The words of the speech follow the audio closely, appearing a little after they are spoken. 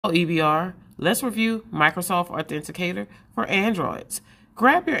Hello EBR, let's review Microsoft Authenticator for Androids.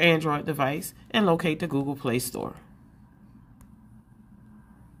 Grab your Android device and locate the Google Play Store.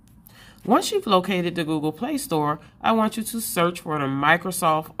 Once you've located the Google Play Store, I want you to search for the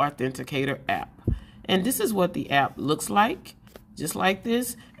Microsoft Authenticator app. And this is what the app looks like, just like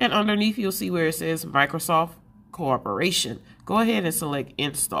this. And underneath you'll see where it says Microsoft Cooperation. Go ahead and select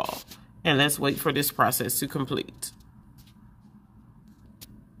Install. And let's wait for this process to complete.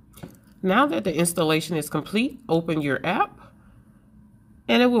 Now that the installation is complete, open your app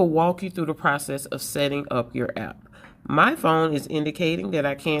and it will walk you through the process of setting up your app. My phone is indicating that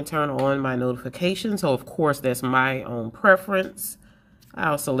I can't turn on my notifications, so of course that's my own preference.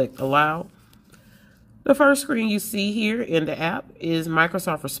 I'll select Allow. The first screen you see here in the app is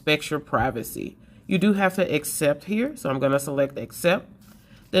Microsoft respects your privacy. You do have to accept here, so I'm going to select Accept.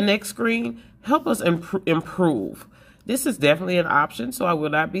 The next screen, help us improve. This is definitely an option, so I will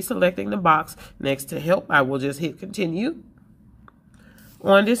not be selecting the box next to help. I will just hit continue.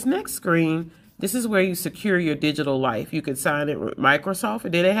 On this next screen, this is where you secure your digital life. You can sign in with Microsoft,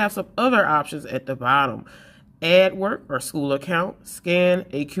 and then they have some other options at the bottom. Add work or school account, scan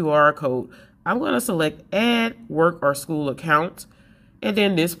a QR code. I'm going to select add work or school account, and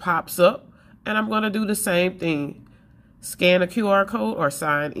then this pops up, and I'm going to do the same thing. Scan a QR code or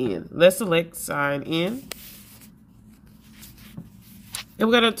sign in. Let's select sign in. And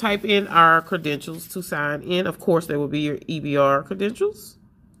we're going to type in our credentials to sign in. Of course, there will be your EBR credentials.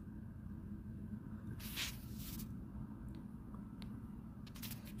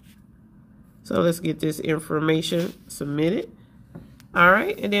 So let's get this information submitted. All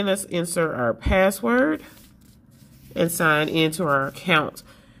right, and then let's insert our password and sign into our account.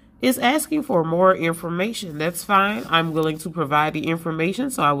 It's asking for more information. That's fine. I'm willing to provide the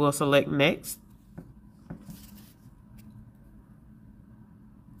information, so I will select next.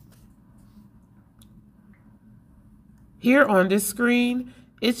 Here on this screen,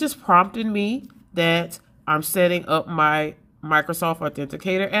 it's just prompting me that I'm setting up my Microsoft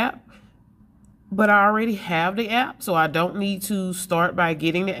Authenticator app, but I already have the app, so I don't need to start by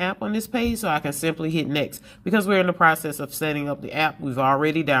getting the app on this page, so I can simply hit next. Because we're in the process of setting up the app, we've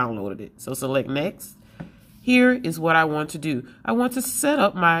already downloaded it. So select next. Here is what I want to do. I want to set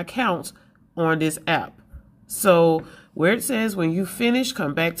up my account on this app. So where it says when you finish,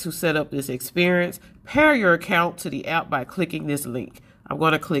 come back to set up this experience, pair your account to the app by clicking this link. I'm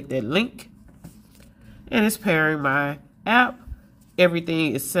going to click that link and it's pairing my app.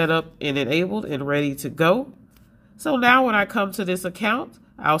 Everything is set up and enabled and ready to go. So now when I come to this account,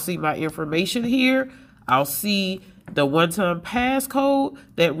 I'll see my information here. I'll see the one-time passcode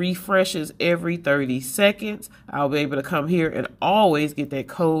that refreshes every 30 seconds. I'll be able to come here and always get that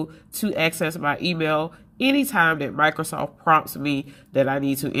code to access my email anytime that Microsoft prompts me that I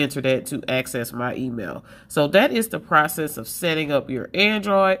need to enter that to access my email. So that is the process of setting up your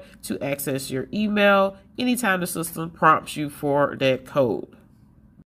Android to access your email anytime the system prompts you for that code.